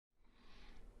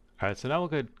All right, so now we'll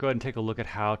go ahead and take a look at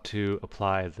how to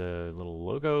apply the little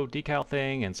logo decal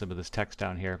thing and some of this text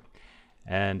down here.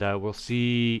 And we'll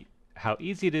see how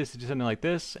easy it is to do something like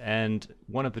this, and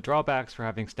one of the drawbacks for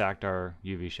having stacked our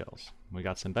UV shells. We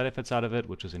got some benefits out of it,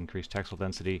 which was increased textile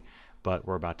density, but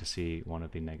we're about to see one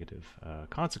of the negative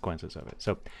consequences of it.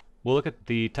 So we'll look at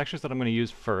the textures that I'm going to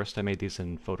use first. I made these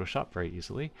in Photoshop very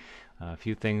easily. A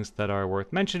few things that are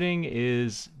worth mentioning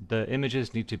is the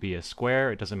images need to be a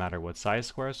square. It doesn't matter what size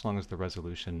square, as long as the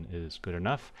resolution is good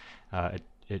enough.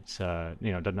 It's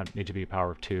doesn't need to be a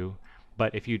power of 2.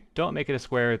 But if you don't make it a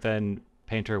square, then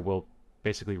Painter will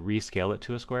basically rescale it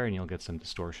to a square, and you'll get some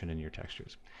distortion in your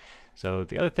textures. So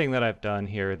the other thing that I've done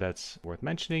here that's worth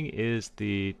mentioning is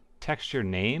the texture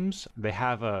names. They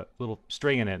have a little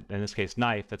string in it, in this case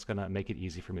knife, that's going to make it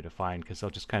easy for me to find, because they'll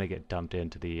just kind of get dumped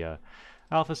into the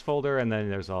alphas folder, and then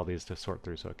there's all these to sort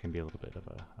through, so it can be a little bit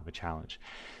of a challenge.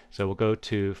 So we'll go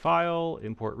to File,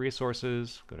 Import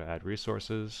Resources, go to Add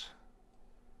Resources.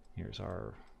 Here's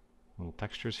our little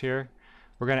textures here.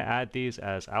 We're going to add these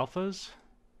as alphas,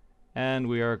 and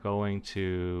we are going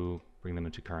to bring them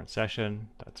into current session.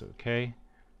 That's okay.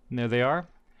 And there they are.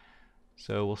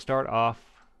 So we'll start off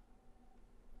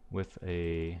with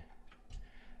we'll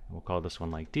call this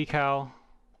one like decal,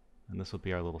 and this will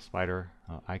be our little spider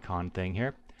icon thing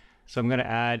here. So I'm going to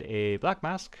add a black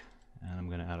mask, and I'm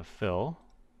going to add a fill,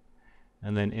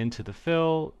 and then into the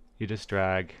fill you just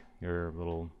drag your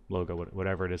little logo,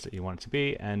 whatever it is that you want it to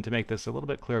be. And to make this a little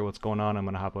bit clearer what's going on, I'm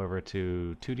going to hop over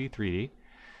to 2D, 3D.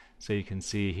 So you can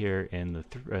see here in the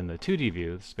 2D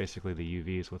view, this is basically the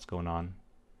UVs, what's going on.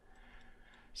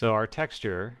 So our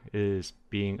texture is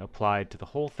being applied to the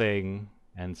whole thing,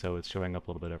 and so it's showing up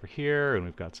a little bit over here, and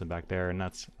we've got some back there, and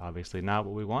that's obviously not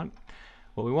what we want.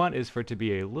 What we want is for it to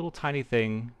be a little tiny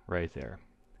thing right there.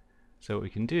 So what we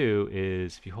can do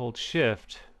is, if you hold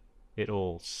Shift,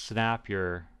 it'll snap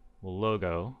your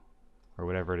logo or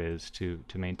whatever it is to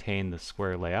maintain the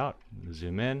square layout.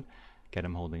 Zoom in, get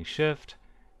them holding Shift,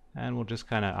 and we'll just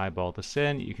kind of eyeball this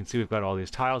in. You can see we've got all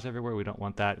these tiles everywhere. We don't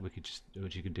want that. We could just,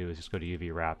 what you could do is just go to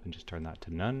UV wrap and just turn that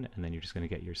to none, and then you're just going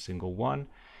to get your single one.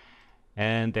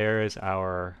 And there is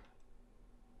our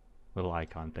little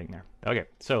icon thing there. Okay,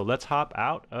 so let's hop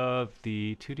out of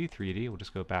the 2D, 3D. We'll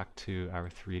just go back to our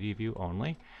 3D view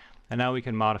only. And now we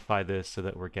can modify this so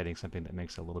that we're getting something that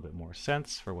makes a little bit more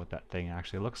sense for what that thing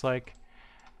actually looks like.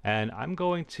 And I'm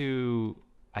going to,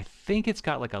 I think it's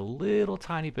got like a little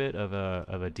tiny bit of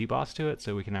a deboss to it,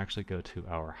 so we can actually go to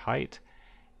our height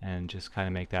and just kind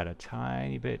of make that a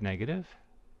tiny bit negative.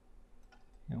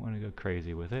 You don't want to go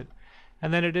crazy with it.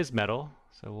 And then it is metal,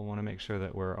 so we'll want to make sure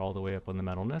that we're all the way up on the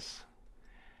metalness.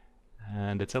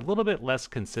 And it's a little bit less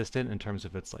consistent in terms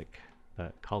of its like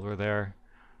that color there,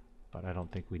 but I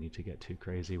don't think we need to get too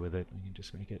crazy with it. We can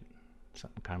just make it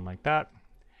something kind of like that.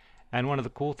 And one of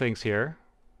the cool things here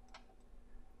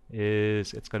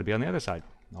is it's going to be on the other side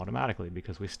automatically,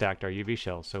 because we stacked our UV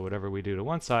shells. So whatever we do to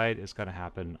one side is going to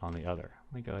happen on the other.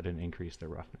 Let me go ahead and increase the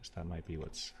roughness. That might be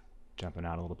what's jumping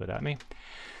out a little bit at me.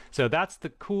 So that's the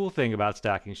cool thing about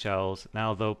stacking shells.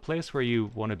 Now, the place where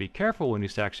you want to be careful when you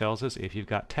stack shells is if you've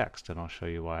got text, and I'll show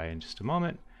you why in just a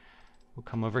moment. We'll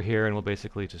come over here and we'll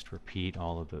basically just repeat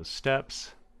all of those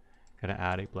steps. Going to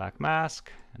add a black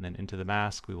mask, and then into the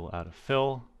mask we will add a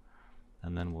fill,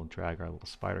 and then we'll drag our little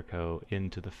spider co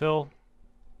into the fill.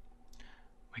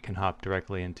 We can hop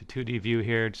directly into 2D view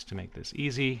here just to make this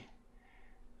easy.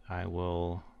 I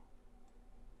will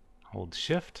hold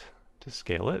Shift to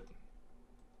scale it,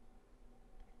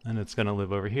 and it's going to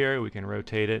live over here. We can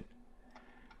rotate it,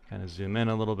 kind of zoom in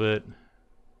a little bit,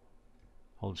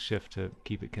 hold Shift to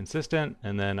keep it consistent,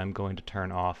 and then I'm going to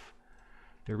turn off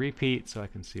the repeat so I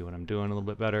can see what I'm doing a little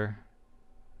bit better.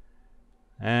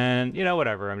 And you know,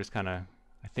 whatever, I'm just kind of,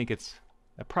 I think it's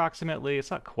approximately,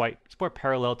 it's not quite, it's more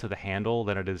parallel to the handle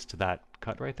than it is to that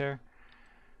cut right there.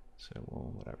 So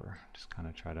we'll, whatever, just kind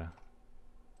of try to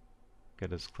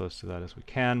get as close to that as we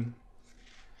can.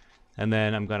 And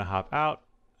then I'm going to hop out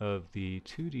of the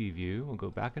 2D view. We'll go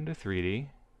back into 3D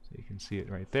so you can see it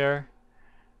right there.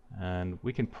 And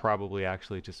we can probably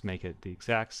actually just make it the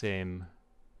exact same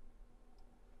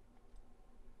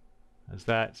as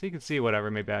that. So you can see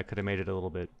whatever, maybe I could have made it a little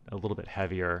bit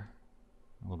heavier,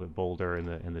 a little bit bolder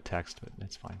in the text, but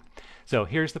it's fine. So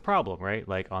here's the problem, right?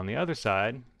 Like on the other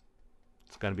side,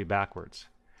 it's going to be backwards.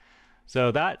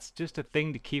 So that's just a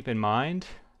thing to keep in mind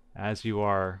as you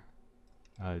are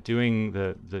doing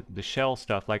the shell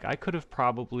stuff. Like I could have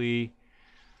probably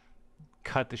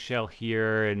cut the shell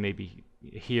here and maybe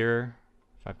here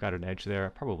if I've got an edge there. I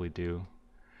probably do.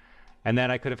 And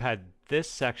then I could have had this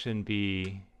section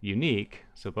be unique,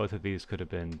 so both of these could have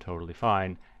been totally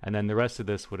fine, and then the rest of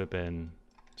this would have been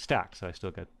stacked, so I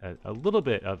still get a little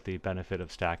bit of the benefit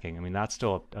of stacking. I mean, that's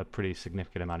still a pretty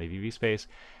significant amount of UV space,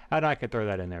 and I could throw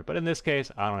that in there. But in this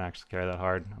case, I don't actually care that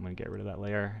hard. I'm going to get rid of that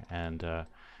layer and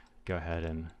go ahead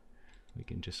and we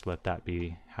can just let that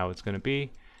be how it's going to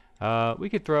be. We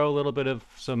could throw a little bit of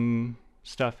some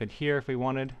stuff in here if we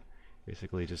wanted.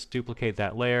 Basically just duplicate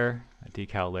that layer, a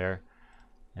decal layer,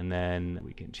 and then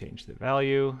we can change the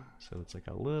value so it's like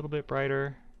a little bit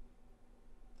brighter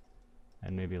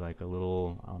and maybe like a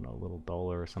little, I don't know, a little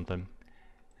duller or something.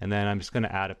 And then I'm just going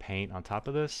to add a paint on top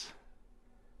of this,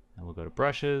 and we'll go to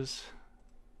brushes.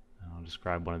 I'll just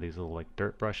grab one of these little like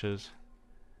dirt brushes.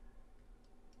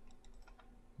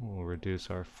 We'll reduce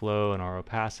our flow and our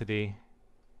opacity.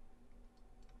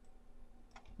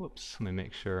 Whoops, let me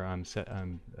make sure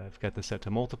I've got this set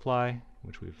to multiply,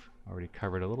 which we've already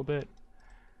covered a little bit.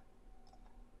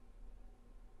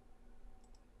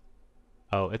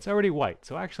 Oh, it's already white,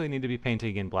 so I actually need to be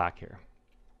painting in black here.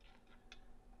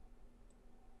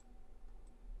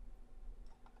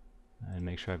 And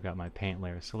make sure I've got my paint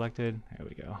layer selected. There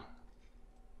we go.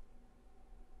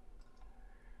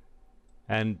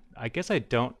 And I guess I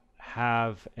don't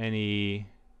have any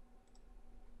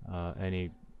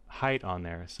height on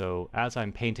there. So as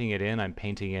I'm painting it in, I'm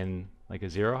painting in like a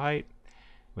 0 height,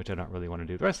 which I don't really want to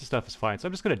do. The rest of the stuff is fine. So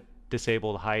I'm just going to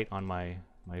disable the height on my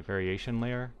variation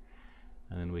layer.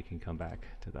 And then we can come back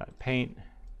to that paint.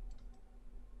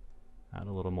 Add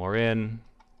a little more in.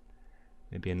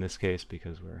 Maybe in this case,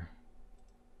 because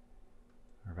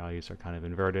our values are kind of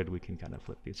inverted, we can kind of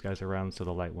flip these guys around so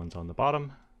the light one's on the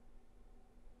bottom.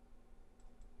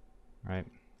 Right?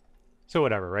 So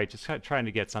whatever, right? Just trying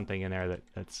to get something in there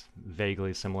that's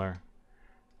vaguely similar,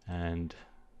 and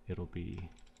it'll be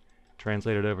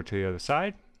translated over to the other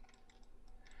side.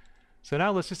 So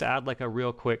now let's just add like a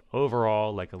real quick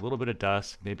overall, like a little bit of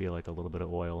dust, maybe like a little bit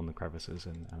of oil in the crevices,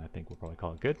 and I think we'll probably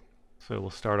call it good. So we'll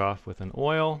start off with an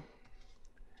oil,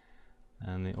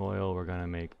 and the oil we're going to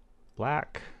make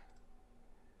black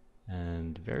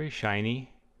and very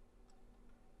shiny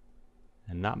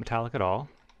and not metallic at all.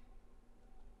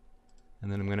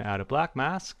 And then I'm going to add a black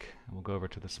mask, and we'll go over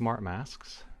to the smart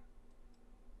masks.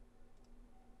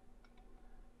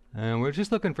 And we're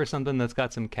just looking for something that's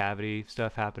got some cavity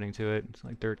stuff happening to it. It's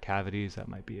like dirt cavities. That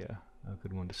might be a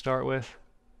good one to start with.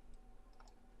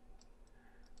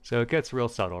 So it gets real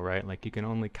subtle, right? Like you can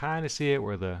only kind of see it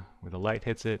where the light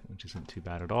hits it, which isn't too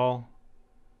bad at all.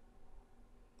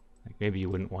 Like maybe you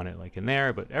wouldn't want it like in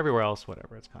there, but everywhere else,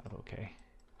 whatever, it's kind of okay.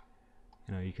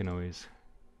 You know, you can always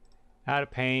add a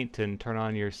paint and turn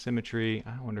on your symmetry.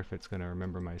 I wonder if it's going to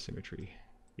remember my symmetry.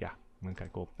 Yeah, okay,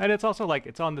 cool. And it's also like,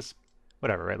 it's on this,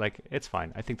 whatever, right? Like, it's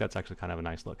fine. I think that's actually kind of a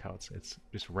nice look how it's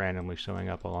just randomly showing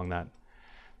up along that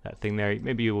thing there.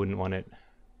 Maybe you wouldn't want it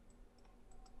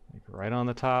like right on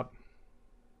the top.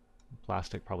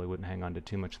 Plastic probably wouldn't hang on to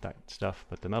too much of that stuff,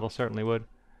 but the metal certainly would.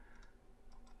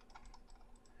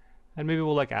 And maybe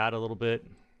we'll like add a little bit.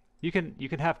 You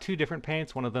can have two different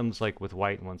paints. One of them's like with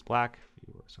white and one's black, if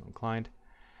you were so inclined.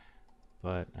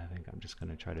 But I think I'm just going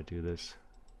to try to do this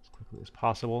as quickly as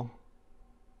possible.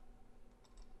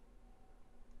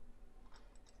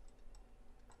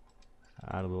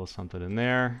 Add a little something in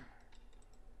there.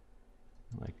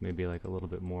 Like maybe like a little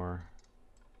bit more,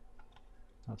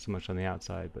 not so much on the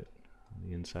outside, but on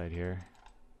the inside here.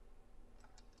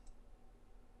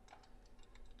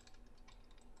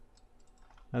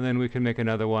 And then we can make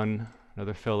another one,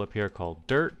 another fill up here called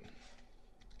dirt.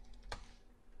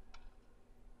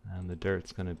 And the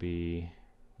dirt's going to be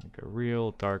like a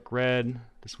real dark red.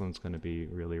 This one's going to be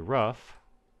really rough.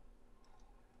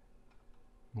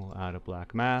 We'll add a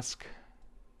black mask.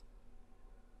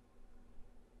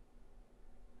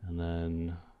 And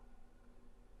then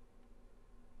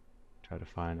try to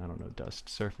find, I don't know, dust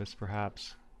surface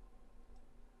perhaps.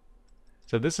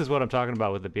 So this is what I'm talking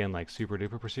about with it being like super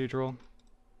duper procedural.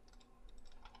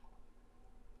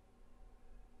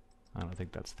 I don't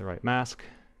think that's the right mask.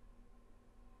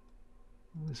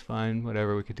 It's fine,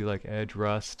 whatever. We could do like edge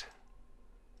rust.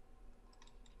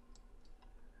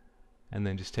 And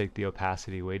then just take the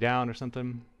opacity way down or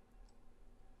something.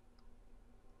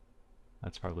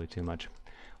 That's probably too much.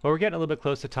 Well, we're getting a little bit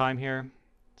close to time here,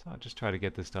 so I'll just try to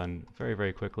get this done very,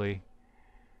 very quickly.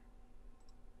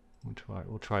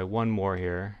 We'll try one more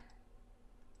here.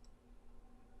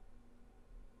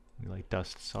 We like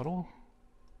dust subtle.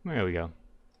 There we go.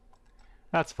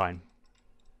 That's fine.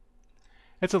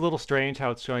 It's a little strange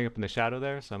how it's showing up in the shadow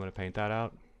there, so I'm going to paint that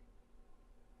out.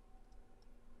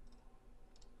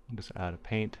 I'll just add a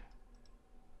paint.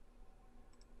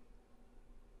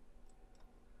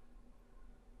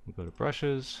 We'll go to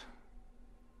brushes,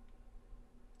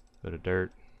 go to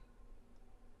dirt,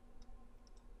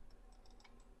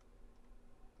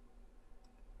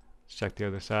 let's check the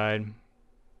other side.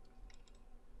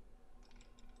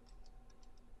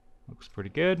 Looks pretty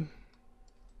good.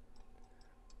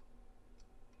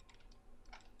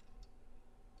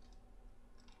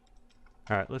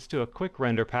 All right, let's do a quick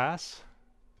render pass.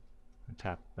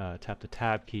 Tap the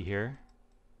tab key here.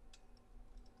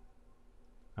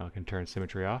 Now I can turn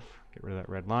symmetry off, get rid of that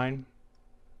red line.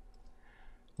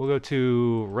 We'll go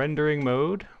to rendering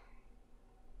mode.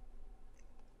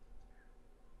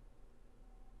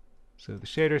 So the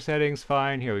shader settings,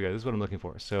 fine. Here we go. This is what I'm looking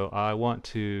for. So I want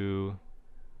to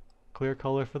clear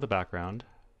color for the background.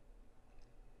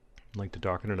 I'd like to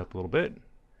darken it up a little bit.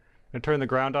 I'm going to turn the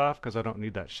ground off because I don't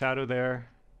need that shadow there.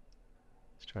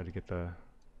 Let's try to get the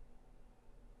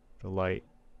light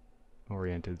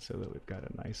oriented so that we've got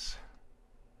a nice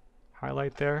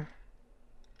highlight there.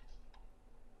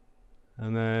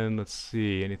 And then let's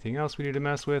see, anything else we need to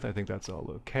mess with? I think that's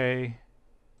all okay.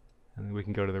 And then we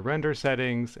can go to the render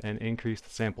settings and increase the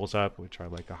samples up, which are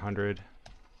like 100.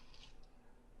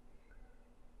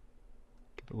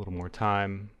 Give it a little more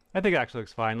time. I think it actually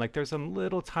looks fine. Like there's some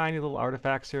little tiny little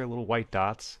artifacts here, little white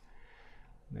dots.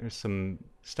 There's some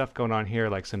stuff going on here,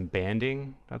 like some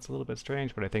banding. That's a little bit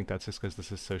strange, but I think that's just because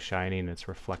this is so shiny and it's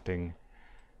reflecting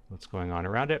what's going on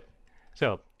around it.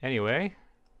 So anyway,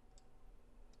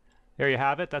 there you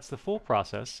have it. That's the full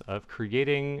process of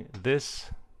creating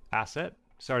this asset,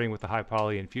 starting with the high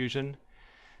poly infusion,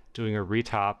 doing a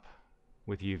retop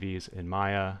with UVs in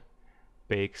Maya,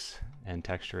 bakes, and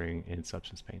texturing in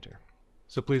Substance Painter.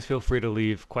 So please feel free to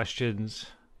leave questions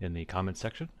in the comments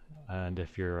section. And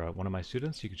if you're one of my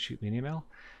students, you can shoot me an email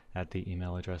at the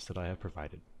email address that I have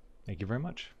provided. Thank you very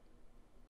much.